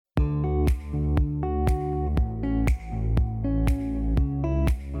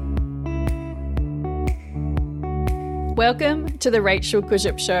Welcome to the Rachel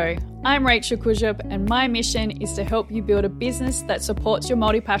Kujup Show. I'm Rachel Kujup, and my mission is to help you build a business that supports your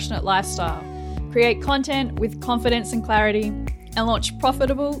multi-passionate lifestyle, create content with confidence and clarity, and launch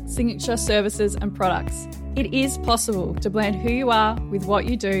profitable signature services and products. It is possible to blend who you are with what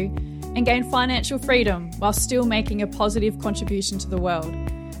you do and gain financial freedom while still making a positive contribution to the world.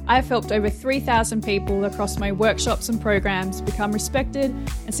 I've helped over 3,000 people across my workshops and programs become respected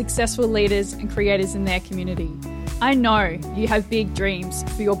and successful leaders and creators in their community. I know you have big dreams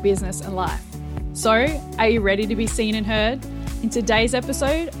for your business and life. So, are you ready to be seen and heard? In today's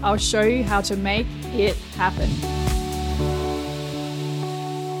episode, I'll show you how to make it happen.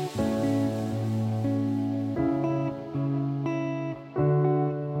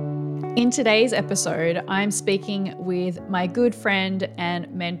 In today's episode, I'm speaking with my good friend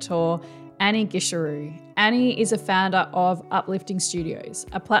and mentor, Annie Gichuru. Annie is a founder of Uplifting Studios,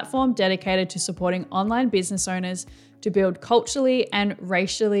 a platform dedicated to supporting online business owners to build culturally and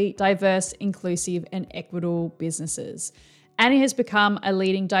racially diverse, inclusive, and equitable businesses. Annie has become a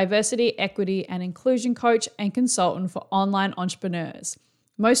leading diversity, equity, and inclusion coach and consultant for online entrepreneurs.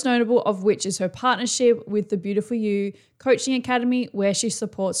 Most notable of which is her partnership with the Beautiful You Coaching Academy, where she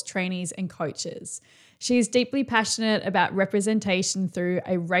supports trainees and coaches. She is deeply passionate about representation through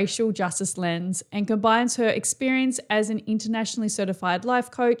a racial justice lens and combines her experience as an internationally certified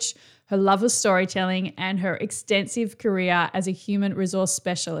life coach, her love of storytelling, and her extensive career as a human resource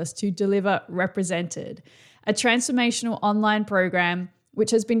specialist to deliver Represented, a transformational online program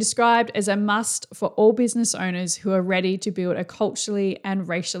which has been described as a must for all business owners who are ready to build a culturally and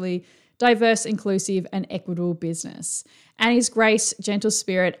racially diverse, inclusive, and equitable business. Annie's grace, gentle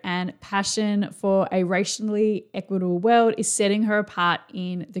spirit, and passion for a racially equitable world is setting her apart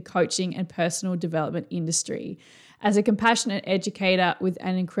in the coaching and personal development industry as a compassionate educator with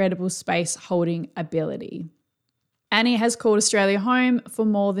an incredible space-holding ability. Annie has called Australia home for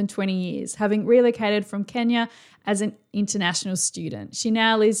more than 20 years, having relocated from Kenya as an international student. She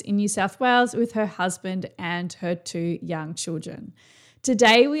now lives in New South Wales with her husband and her 2 young children.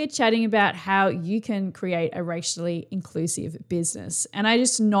 Today, we are chatting about how you can create a racially inclusive business. And I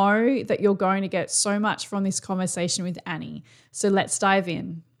just know that you're going to get so much from this conversation with Annie. So let's dive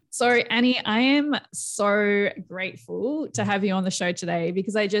in. So Annie, I am so grateful to have you on the show today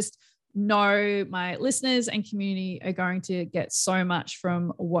because I just know my listeners and community are going to get so much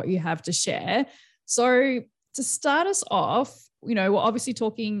from what you have to share. So to start us off, you know, we're obviously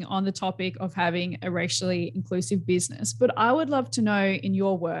talking on the topic of having a racially inclusive business, but I would love to know in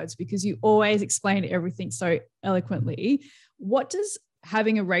your words, because you always explain everything so eloquently, what does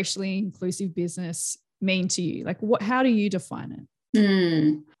having a racially inclusive business mean to you? Like how do you define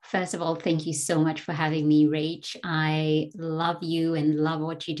it? First of all, thank you so much for having me, Rach. I love you and love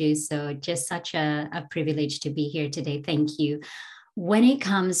what you do. So just such a privilege to be here today. Thank you. When it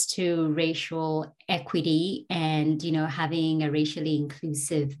comes to racial equity and, you know, having a racially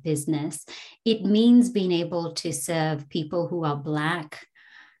inclusive business, it means being able to serve people who are Black,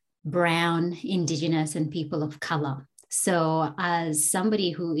 Brown, Indigenous, and people of color. So as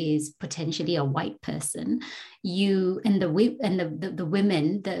somebody who is potentially a white person, you and the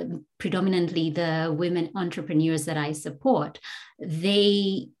women, predominantly the women entrepreneurs that I support,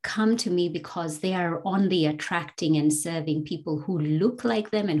 they come to me because they are only attracting and serving people who look like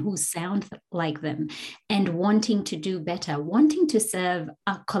them and who sound like them and wanting to do better, wanting to serve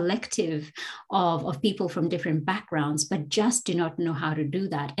a collective of people from different backgrounds, but just do not know how to do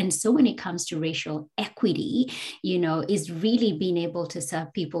that. And so when it comes to racial equity, you know, is really being able to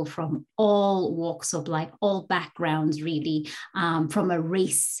serve people from all walks of life, all backgrounds, really, from a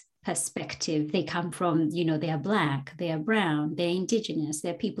race perspective. They come from, you know, they are Black, they are Brown, they're Indigenous,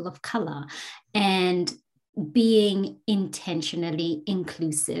 they're people of color, and being intentionally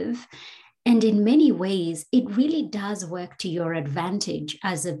inclusive. And in many ways, it really does work to your advantage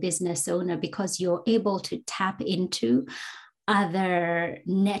as a business owner because you're able to tap into other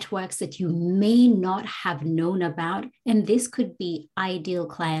networks that you may not have known about. And this could be ideal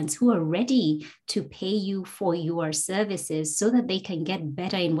clients who are ready to pay you for your services so that they can get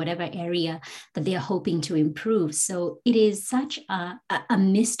better in whatever area that they're hoping to improve. So it is such a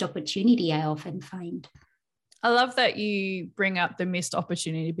missed opportunity, I often find. I love that you bring up the missed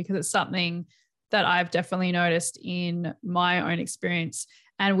opportunity because it's something that I've definitely noticed in my own experience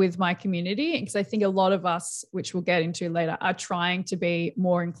and with my community, because I think a lot of us, which we'll get into later, are trying to be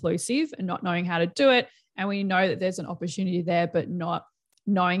more inclusive and not knowing how to do it. And we know that there's an opportunity there, but not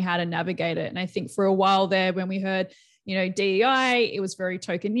knowing how to navigate it. And I think for a while there, when we heard, you know, DEI, it was very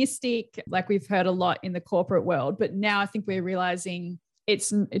tokenistic, like we've heard a lot in the corporate world. But now I think we're realizing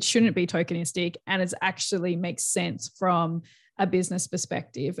it shouldn't be tokenistic, and it actually makes sense from a business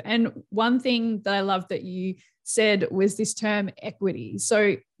perspective. And one thing that I love that you said was this term equity.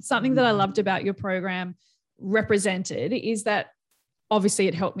 So something that I loved about your program represented is that obviously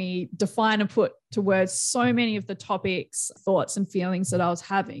it helped me define and put to words so many of the topics, thoughts, and feelings that I was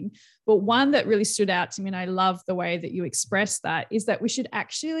having. But one that really stood out to me, and I love the way that you expressed that, is that we should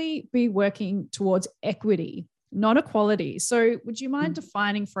actually be working towards equity, not equality. So would you mind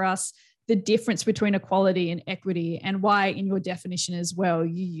defining for us the difference between equality and equity, and why in your definition as well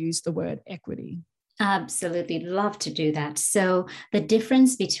you use the word equity? Absolutely. Love to do that. So the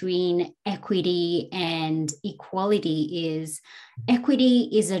difference between equity and equality is equity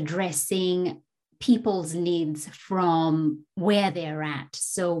is addressing people's needs from where they're at.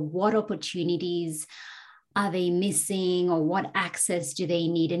 So what opportunities are they missing, or what access do they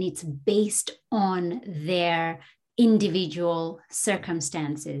need? And it's based on their individual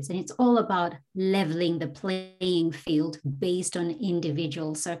circumstances. And it's all about leveling the playing field based on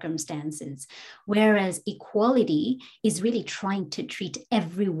individual circumstances. Whereas equality is really trying to treat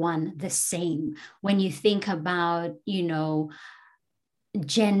everyone the same. When you think about,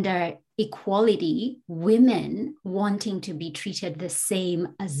 gender equality, women wanting to be treated the same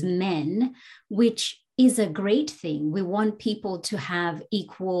as men, which is a great thing. We want people to have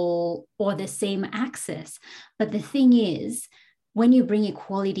equal or the same access. But the thing is, when you bring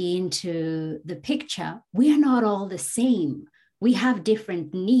equality into the picture, we are not all the same. We have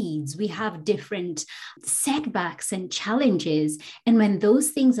different needs. We have different setbacks and challenges. And when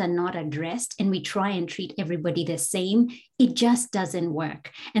those things are not addressed and we try and treat everybody the same, it just doesn't work.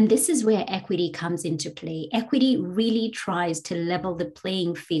 And this is where equity comes into play. Equity really tries to level the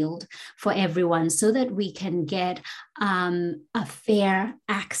playing field for everyone so that we can get a fair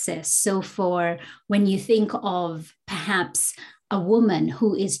access. So for when you think of perhaps a woman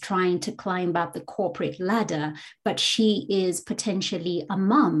who is trying to climb up the corporate ladder, but she is potentially a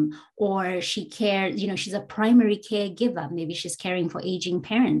mom, or she cares, she's a primary caregiver. Maybe she's caring for aging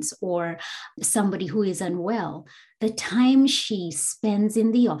parents or somebody who is unwell. The time she spends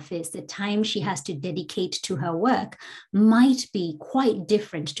in the office, the time she has to dedicate to her work might be quite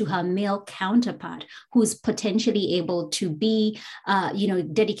different to her male counterpart, who's potentially able to be,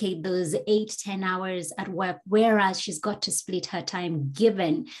 dedicate those 8-10 hours at work, whereas she's got to split her time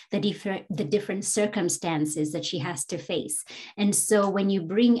given the different circumstances that she has to face. And so when you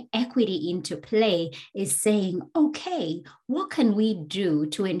bring equity into play, is saying, okay, what can we do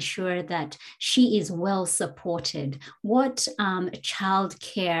to ensure that she is well supported? What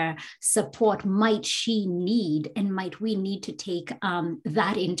childcare support might she need, and might we need to take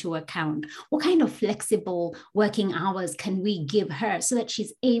that into account? What kind of flexible working hours can we give her so that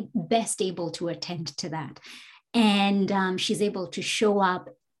she's best able to attend to that? And she's able to show up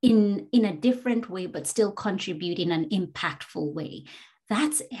in a different way, but still contribute in an impactful way.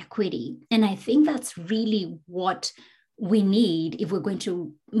 That's equity. And I think that's really what we need if we're going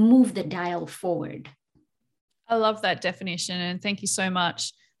to move the dial forward. I love that definition. And thank you so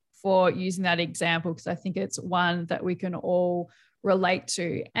much for using that example, because I think it's one that we can all relate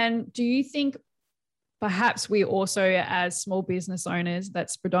to. And do you think perhaps we also, as small business owners,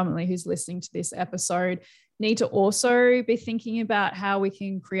 that's predominantly who's listening to this episode, need to also be thinking about how we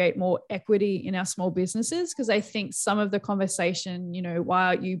can create more equity in our small businesses? Because I think some of the conversation,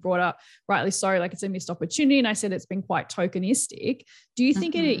 while you brought up, rightly so, like it's a missed opportunity, and I said it's been quite tokenistic. Do you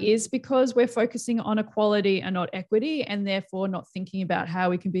think it is because we're focusing on equality and not equity, and therefore not thinking about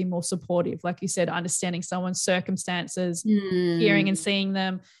how we can be more supportive? Like you said, understanding someone's circumstances, hearing and seeing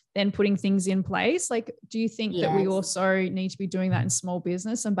them, then putting things in place. Like, do you think that we also need to be doing that in small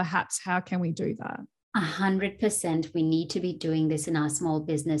business, and perhaps how can we do that? 100%. We need to be doing this in our small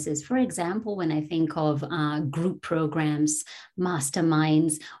businesses. For example, when I think of group programs,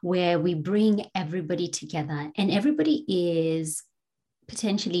 masterminds, where we bring everybody together and everybody is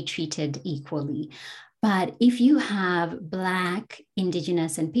potentially treated equally. But if you have Black,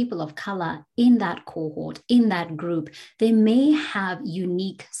 Indigenous, and people of color in that cohort, in that group, they may have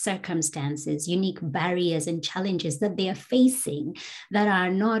unique circumstances, unique barriers and challenges that they are facing that are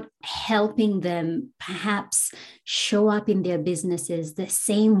not helping them perhaps show up in their businesses the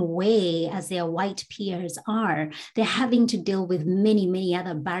same way as their white peers are. They're having to deal with many, many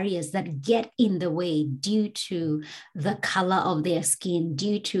other barriers that get in the way due to the color of their skin,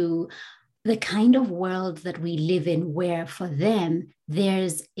 due to the kind of world that we live in, where for them,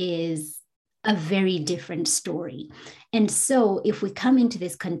 theirs is a very different story. And so if we come into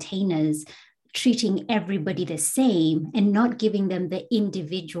these containers treating everybody the same and not giving them the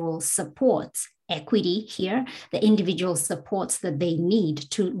individual supports, equity here, the individual supports that they need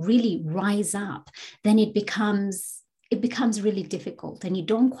to really rise up, then it becomes really difficult, and you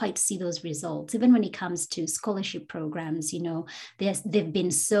don't quite see those results. Even when it comes to scholarship programs, they've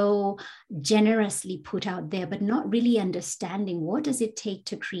been so generously put out there, but not really understanding what does it take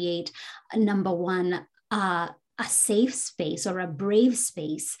to create number one, a safe space or a brave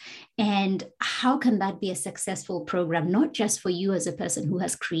space, and how can that be a successful program, not just for you as a person who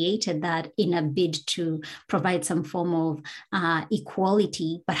has created that in a bid to provide some form of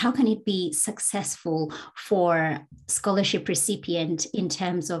equality, but how can it be successful for scholarship recipient in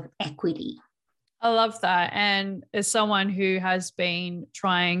terms of equity? I love that. And as someone who has been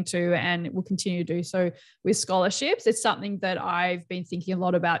trying to and will continue to do so with scholarships, it's something that I've been thinking a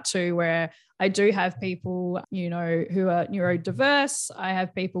lot about too, where I do have people, who are neurodiverse. I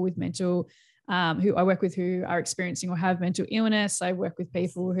have people with mental, who I work with who are experiencing or have mental illness. I work with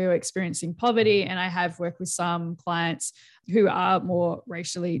people who are experiencing poverty, and I have worked with some clients who are more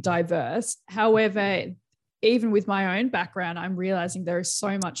racially diverse. However, even with my own background, I'm realizing there is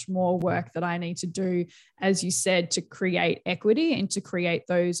so much more work that I need to do, as you said, to create equity and to create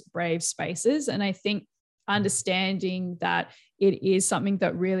those brave spaces. And I think understanding that it is something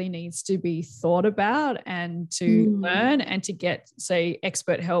that really needs to be thought about and to learn and to get, say,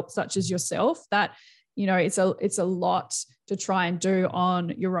 expert help such as yourself, that, it's a lot to try and do on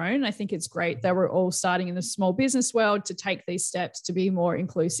your own. I think it's great that we're all starting in the small business world to take these steps to be more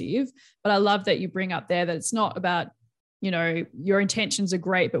inclusive. But I love that you bring up there that it's not about, your intentions are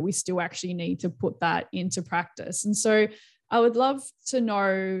great, but we still actually need to put that into practice. And so I would love to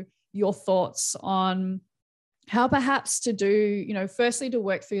know your thoughts on how perhaps to do, firstly, to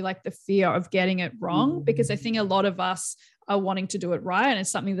work through like the fear of getting it wrong, because I think a lot of us are wanting to do it right. And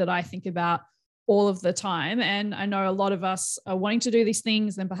it's something that I think about all of the time. And I know a lot of us are wanting to do these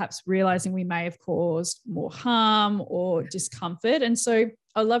things and perhaps realizing we may have caused more harm or discomfort. And so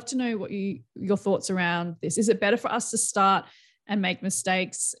I'd love to know what your thoughts around this. Is it better for us to start and make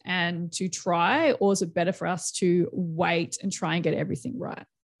mistakes and to try, or is it better for us to wait and try and get everything right?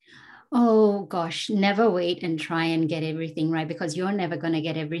 Oh gosh, never wait and try and get everything right, because you're never going to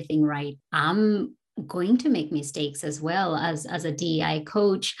get everything right. I'm going to make mistakes as well as a DEI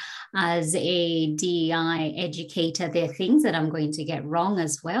coach, as a DEI educator. There are things that I'm going to get wrong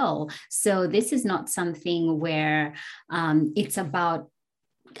as well. So this is not something where it's about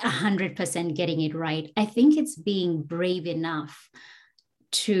 100% getting it right. I think it's being brave enough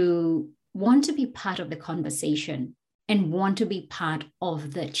to want to be part of the conversation and want to be part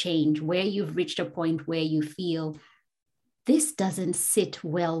of the change, where you've reached a point where you feel this doesn't sit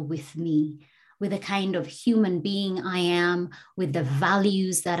well with me, with the kind of human being I am, with the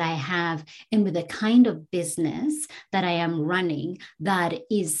values that I have, and with the kind of business that I am running that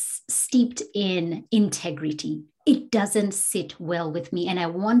is steeped in integrity. It doesn't sit well with me. And I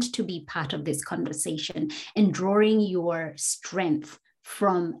want to be part of this conversation and drawing your strength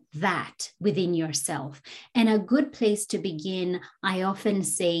from that within yourself. And a good place to begin, I often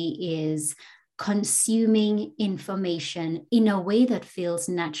say, is consuming information in a way that feels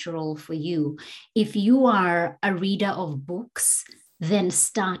natural for you. If you are a reader of books, then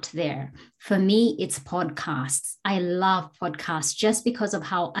start there. For me, it's podcasts. I love podcasts just because of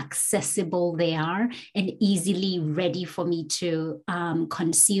how accessible they are and easily ready for me to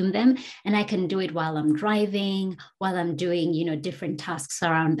consume them. And I can do it while I'm driving, while I'm doing, different tasks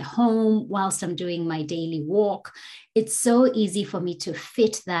around the home, whilst I'm doing my daily walk. It's so easy for me to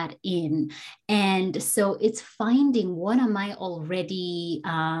fit that in. And so it's finding what am I already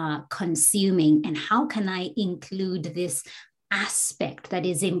consuming and how can I include this aspect that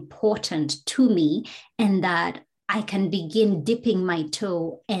is important to me, and that I can begin dipping my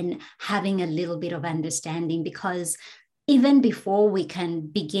toe and having a little bit of understanding. Because even before we can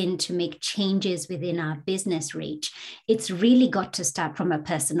begin to make changes within our business reach, it's really got to start from a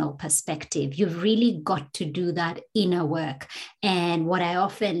personal perspective. You've really got to do that inner work. And what I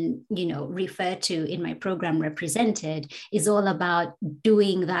often, refer to in my program Represented is all about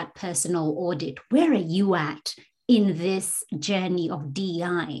doing that personal audit. Where are you at in this journey of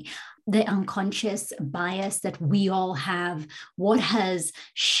DEI? The unconscious bias that we all have, what has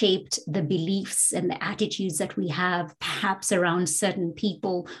shaped the beliefs and the attitudes that we have perhaps around certain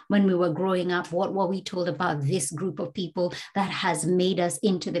people when we were growing up? What were we told about this group of people that has made us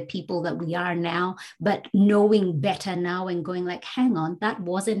into the people that we are now? But knowing better now and going like, hang on, that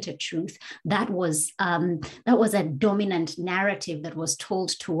wasn't a truth. That was a dominant narrative that was told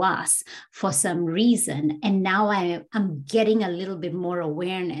to us for some reason. And now I'm getting a little bit more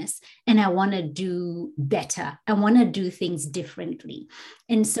awareness and I want to do better. I want to do things differently.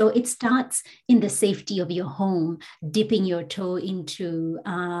 And so it starts in the safety of your home, dipping your toe into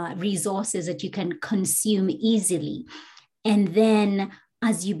resources that you can consume easily. And then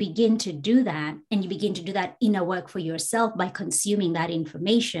as you begin to do that, and you begin to do that inner work for yourself by consuming that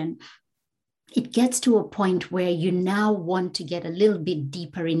information, it gets to a point where you now want to get a little bit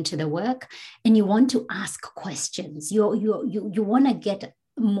deeper into the work, and you want to ask questions. You want to get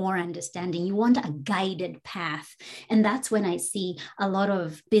more understanding. You want a guided path. And that's when I see a lot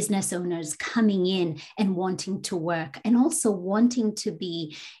of business owners coming in and wanting to work, and also wanting to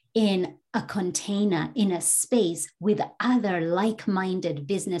be in a container, in a space with other like-minded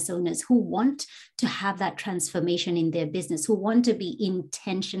business owners who want to have that transformation in their business, who want to be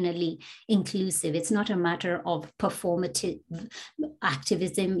intentionally inclusive. It's not a matter of performative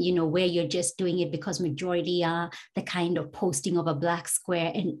activism, where you're just doing it because majority are the kind of posting of a black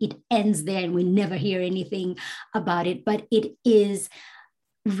square and it ends there and we never hear anything about it. But it is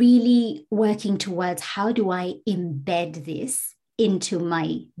really working towards, how do I embed this into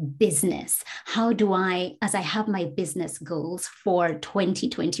my business? How do I, as I have my business goals for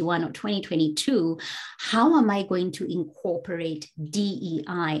 2021 or 2022, how am I going to incorporate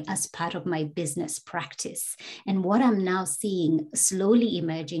DEI as part of my business practice? And what I'm now seeing slowly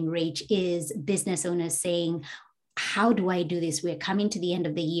emerging, Rach, is business owners saying, how do I do this? We're coming to the end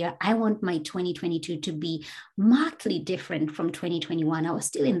of the year. I want my 2022 to be markedly different from 2021. I was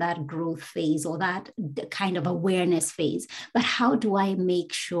still in that growth phase, or that kind of awareness phase. But how do I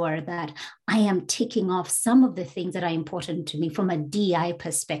make sure that I am ticking off some of the things that are important to me from a DI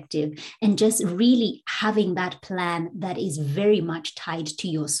perspective, and just really having that plan that is very much tied to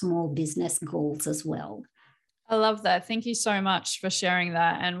your small business goals as well? I love that. Thank you so much for sharing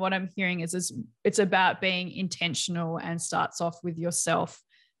that. And what I'm hearing is it's about being intentional, and starts off with yourself,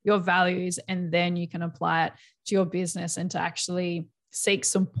 your values, and then you can apply it to your business, and to actually seek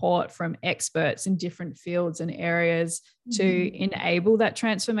support from experts in different fields and areas to enable that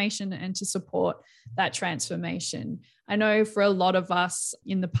transformation and to support that transformation. I know for a lot of us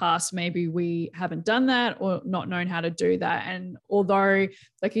in the past, maybe we haven't done that or not known how to do that. And although,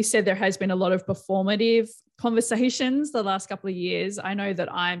 like you said, there has been a lot of performative conversations the last couple of years, I know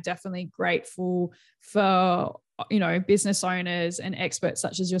that I'm definitely grateful for business owners and experts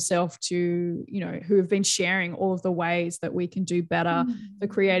such as yourself to, who have been sharing all of the ways that we can do better for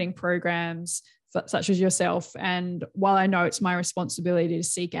creating programs such as yourself. And while I know it's my responsibility to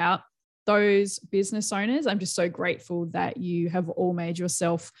seek out those business owners, I'm just so grateful that you have all made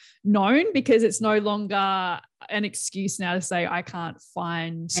yourself known, because it's no longer an excuse now to say, I can't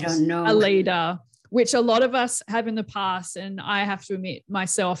find a leader, which a lot of us have in the past. And I have to admit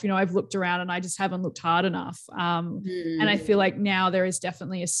myself, I've looked around and I just haven't looked hard enough. And I feel like now there is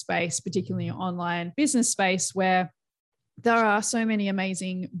definitely a space, particularly in online business space, where there are so many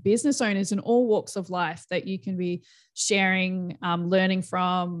amazing business owners in all walks of life that you can be sharing, learning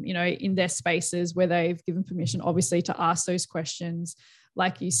from, in their spaces where they've given permission, obviously, to ask those questions,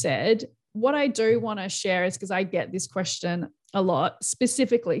 like you said. What I do want to share is, because I get this question a lot,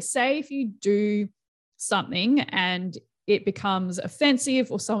 specifically, say if you do something and it becomes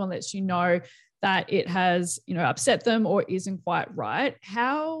offensive, or someone lets you know that it has, upset them or isn't quite right,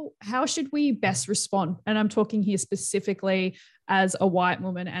 how should we best respond? And I'm talking here specifically as a white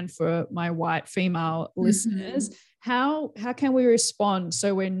woman, and for my white female listeners, how can we respond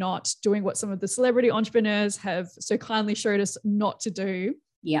so we're not doing what some of the celebrity entrepreneurs have so kindly showed us not to do?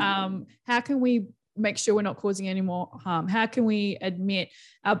 How can we make sure we're not causing any more harm? How can we admit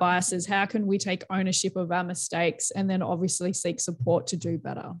our biases? How can we take ownership of our mistakes, and then obviously seek support to do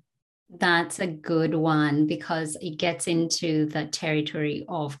better? That's a good one, because it gets into the territory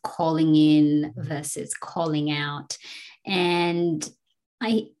of calling in versus calling out. And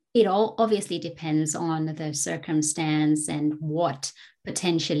it all obviously depends on the circumstance and what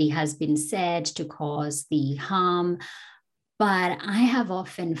potentially has been said to cause the harm. But I have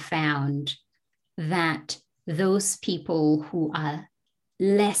often found that those people who are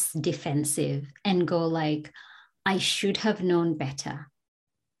less defensive and go like, I should have known better.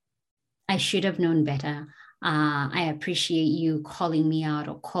 I should have known better. I appreciate you calling me out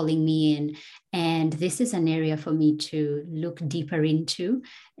or calling me in. And this is an area for me to look deeper into.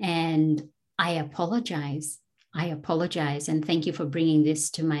 And I apologize. And thank you for bringing this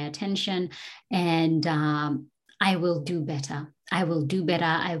to my attention. And I will do better. I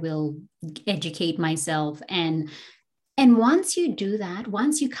will educate myself. And once you do that,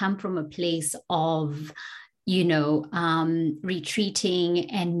 once you come from a place of retreating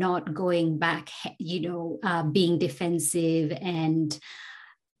and not going back, being defensive and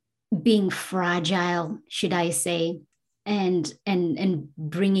being fragile, should I say, and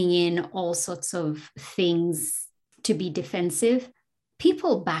bringing in all sorts of things to be defensive,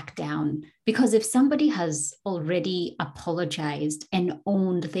 people back down, because if somebody has already apologized and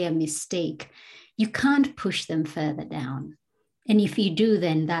owned their mistake, you can't push them further down. And if you do,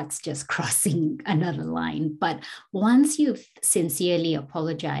 then that's just crossing another line. But once you've sincerely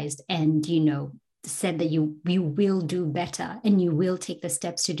apologized and, said that you will do better and you will take the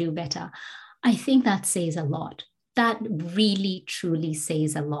steps to do better, I think that says a lot. That really, truly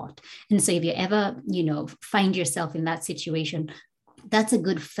says a lot. And so if you ever, find yourself in that situation, that's a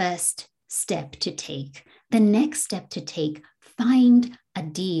good first step to take. The next step to take, find a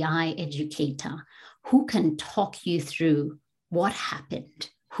DI educator who can talk you through what happened,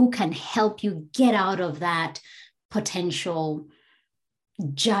 who can help you get out of that potential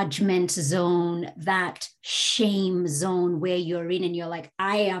judgment zone, that shame zone where you're in and you're like,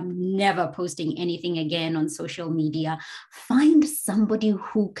 I am never posting anything again on social media. Find somebody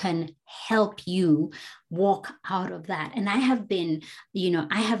who can help you walk out of that. And I have been,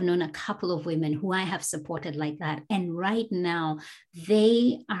 I have known a couple of women who I have supported like that. And right now,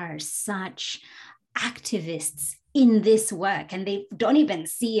 they are such activists in this work, and they don't even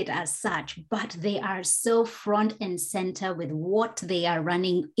see it as such, but they are so front and center with what they are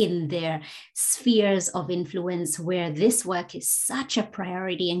running in their spheres of influence, where this work is such a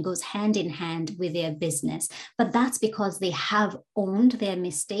priority and goes hand in hand with their business. But that's because they have owned their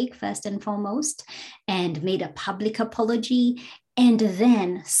mistake first and foremost and made a public apology, and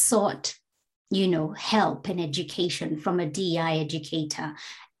then sought help and education from a DEI educator,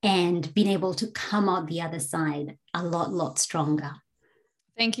 and being able to come out the other side a lot stronger.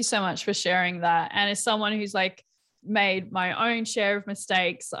 Thank you so much for sharing that. And as someone who's made my own share of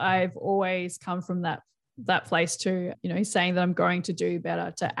mistakes, I've always come from that place too, saying that I'm going to do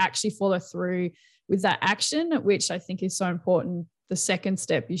better, to actually follow through with that action, which I think is so important. The second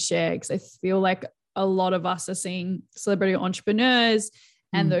step you share, because I feel like a lot of us are seeing celebrity entrepreneurs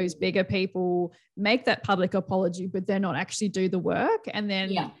and those bigger people make that public apology, but they're not actually do the work, and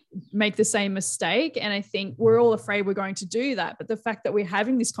then make the same mistake. And I think we're all afraid we're going to do that. But the fact that we're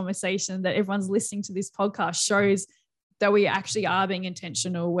having this conversation, that everyone's listening to this podcast, shows that we actually are being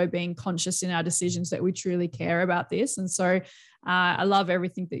intentional. We're being conscious in our decisions, that we truly care about this. And so I love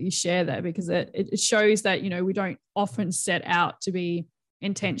everything that you share there, because it shows that, we don't often set out to be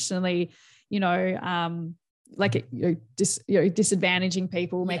intentionally, disadvantaging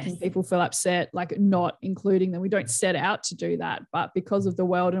people, making people feel upset, not including them. We don't set out to do that, but because of the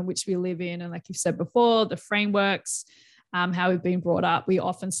world in which we live in, and like you've said before, the frameworks, how we've been brought up, we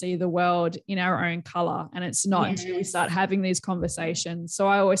often see the world in our own color, and it's not until we start having these conversations. So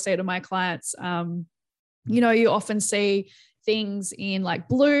I always say to my clients, you often see things in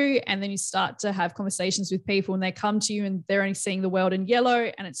blue, and then you start to have conversations with people and they come to you and they're only seeing the world in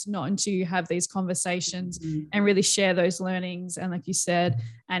yellow. And it's not until you have these conversations and really share those learnings, and like you said,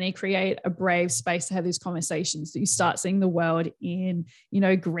 Annie, create a brave space to have these conversations, that you start seeing the world in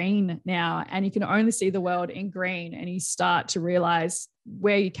green now, and you can only see the world in green, and you start to realize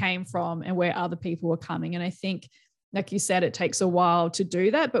where you came from and where other people are coming. And I think, like you said, it takes a while to do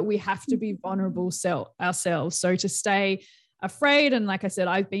that, but we have to be vulnerable ourselves. So to stay afraid, and like I said,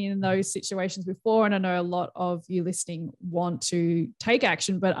 I've been in those situations before, and I know a lot of you listening want to take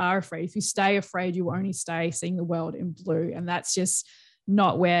action but are afraid. If you stay afraid, you only stay seeing the world in blue, and that's just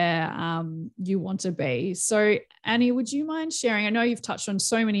not where you want to be. So Annie, would you mind sharing, I know you've touched on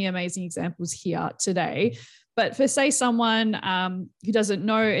so many amazing examples here today, but for say someone who doesn't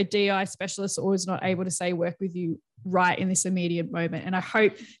know a DI specialist, or is not able to say work with you right in this immediate moment, and I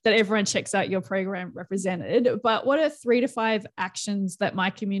hope that everyone checks out your program represented, but what are 3 to 5 actions that my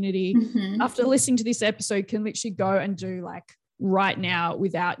community, after listening to this episode, can literally go and do right now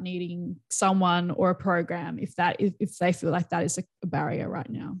without needing someone or a program, if they feel like that is a barrier right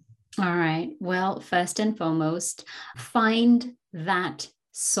now? All right. Well, first and foremost, find that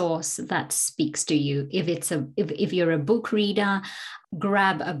source that speaks to you. If you're a book reader,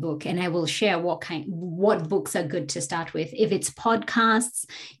 grab a book, and I will share what books are good to start with. If it's podcasts,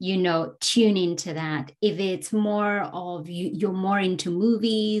 tune into that. If it's more of you're more into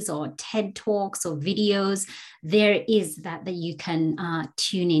movies or TED Talks or videos, there is that you can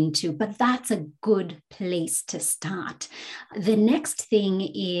tune into, but that's a good place to start. The next thing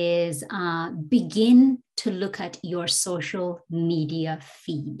is begin to look at your social media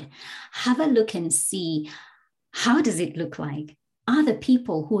feed. Have a look and see, how does it look like? Are the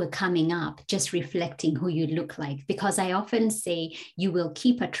people who are coming up just reflecting who you look like? Because I often say you will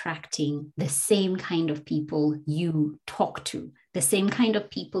keep attracting the same kind of people you talk to. The same kind of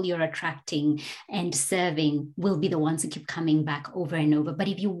people you're attracting and serving will be the ones who keep coming back over and over. But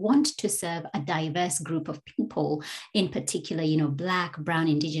if you want to serve a diverse group of people, in particular, Black, Brown,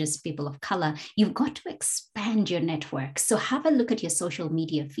 Indigenous people of color, you've got to expand your network. So have a look at your social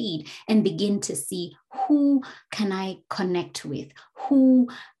media feed and begin to see, who can I connect with? Who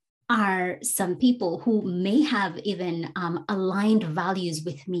are some people who may have even aligned values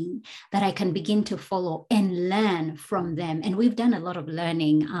with me that I can begin to follow and learn from them. And we've done a lot of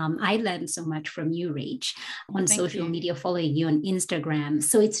learning. I learned so much from you, Rach, on social media, following you on Instagram.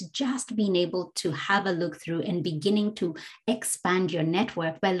 So it's just being able to have a look through and beginning to expand your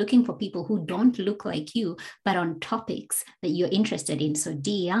network by looking for people who don't look like you, but on topics that you're interested in. So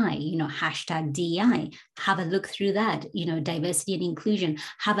DEI, hashtag DEI, have a look through that, diversity and inclusion,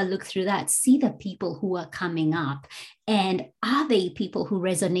 have a look through that, see the people who are coming up, and are they people who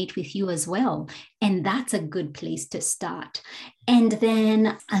resonate with you as well? And that's a good place to start. And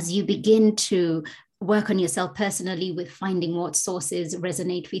then as you begin to work on yourself personally with finding what sources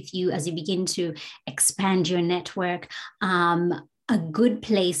resonate with you, as you begin to expand your network, a good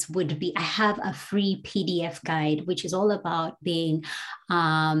place would be, I have a free PDF guide, which is all about being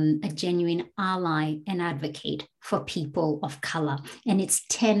a genuine ally and advocate for people of color. And it's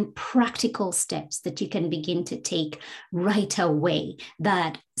 10 practical steps that you can begin to take right away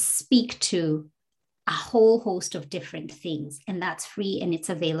that speak to a whole host of different things. And that's free and it's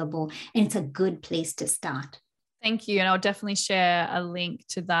available. And it's a good place to start. Thank you. And I'll definitely share a link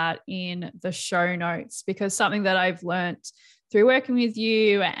to that in the show notes, because something that I've learned through working with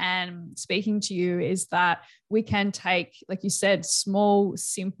you and speaking to you is that we can take, like you said, small,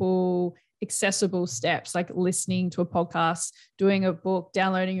 simple, accessible steps, like listening to a podcast, doing a book,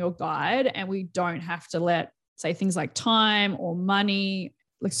 downloading your guide, and we don't have to let, say, things like time or money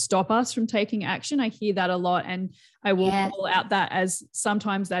stop us from taking action. I hear that a lot, and I will call out that as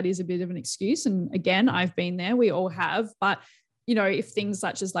sometimes that is a bit of an excuse. And again, I've been there, we all have, but if things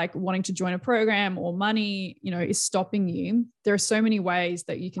such as like wanting to join a program or money, is stopping you, there are so many ways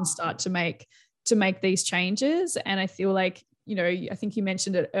that you can start to make these changes. And I feel like, I think you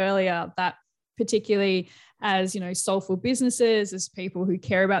mentioned it earlier, that particularly as, soulful businesses, as people who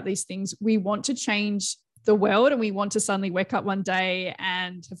care about these things, we want to change the world, and we want to suddenly wake up one day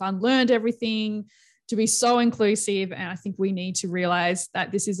and have unlearned everything to be so inclusive. And I think we need to realize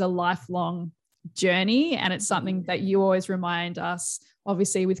that this is a lifelong journey, and it's something that you always remind us,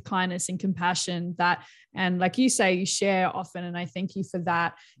 obviously with kindness and compassion, that, and like you say, you share often, and I thank you for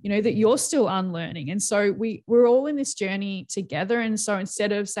that, that you're still unlearning. And so we're all in this journey together. And so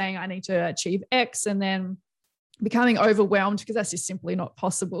instead of saying I need to achieve X and then becoming overwhelmed, because that's just simply not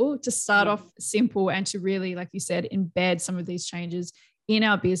possible, to start off simple and to really, like you said, embed some of these changes in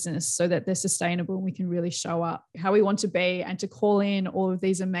our business so that they're sustainable and we can really show up how we want to be, and to call in all of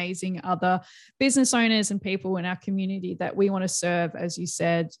these amazing other business owners and people in our community that we want to serve, as you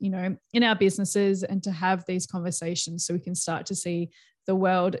said, in our businesses, and to have these conversations so we can start to see the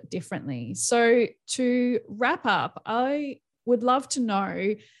world differently. So to wrap up, I would love to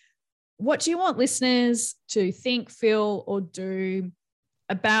know, what do you want listeners to think, feel, or do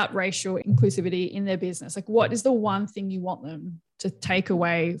about racial inclusivity in their business? Like, what is the one thing you want them to take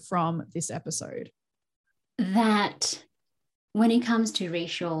away from this episode? That when it comes to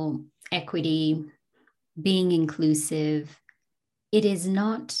racial equity, being inclusive, it is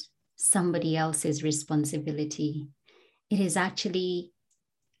not somebody else's responsibility. It is actually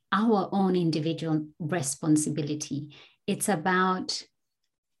our own individual responsibility. It's about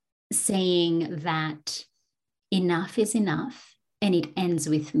saying that enough is enough and it ends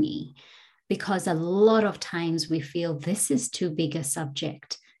with me. Because a lot of times we feel this is too big a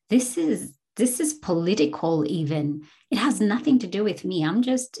subject. This is political even. It has nothing to do with me. I'm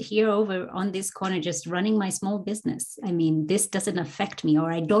just here over on this corner, just running my small business. I mean, this doesn't affect me, or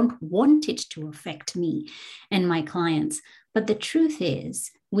I don't want it to affect me and my clients. But the truth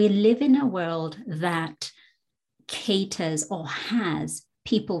is, we live in a world that caters or has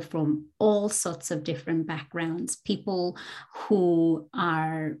people from all sorts of different backgrounds, people who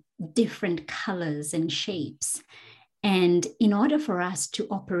are different colors and shapes. And in order for us to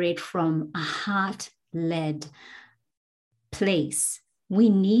operate from a heart-led place, we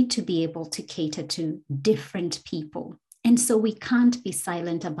need to be able to cater to different people. And so we can't be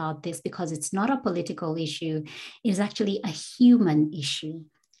silent about this, because it's not a political issue. It is actually a human issue.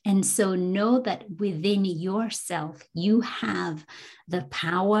 And so know that within yourself, you have the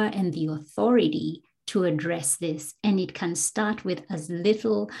power and the authority to address this. And it can start with as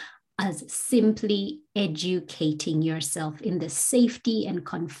little as simply educating yourself in the safety and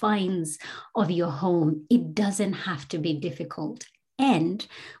confines of your home. It doesn't have to be difficult. And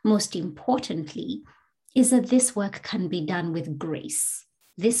most importantly, is that this work can be done with grace.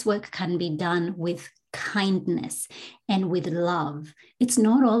 This work can be done with kindness and with love. It's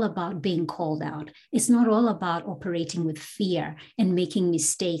not all about being called out. It's not all about operating with fear and making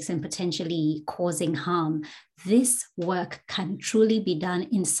mistakes and potentially causing harm. This work can truly be done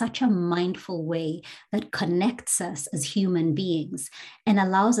in such a mindful way that connects us as human beings and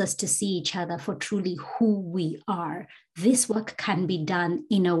allows us to see each other for truly who we are. This work can be done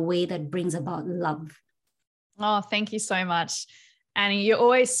in a way that brings about love. Oh, thank you so much, Annie. You're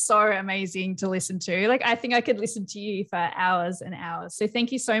always so amazing to listen to. Like, I think I could listen to you for hours and hours. So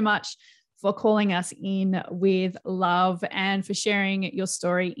thank you so much for calling us in with love and for sharing your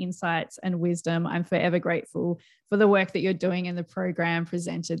story, insights, and wisdom. I'm forever grateful for the work that you're doing and the program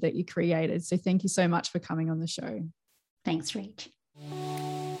presented that you created. So thank you so much for coming on the show. Thanks, Rach.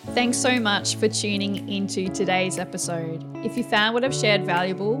 Thanks so much for tuning into today's episode. If you found what I've shared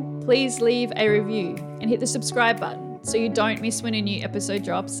valuable, please leave a review and hit the subscribe button so you don't miss when a new episode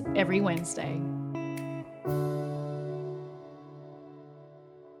drops every Wednesday.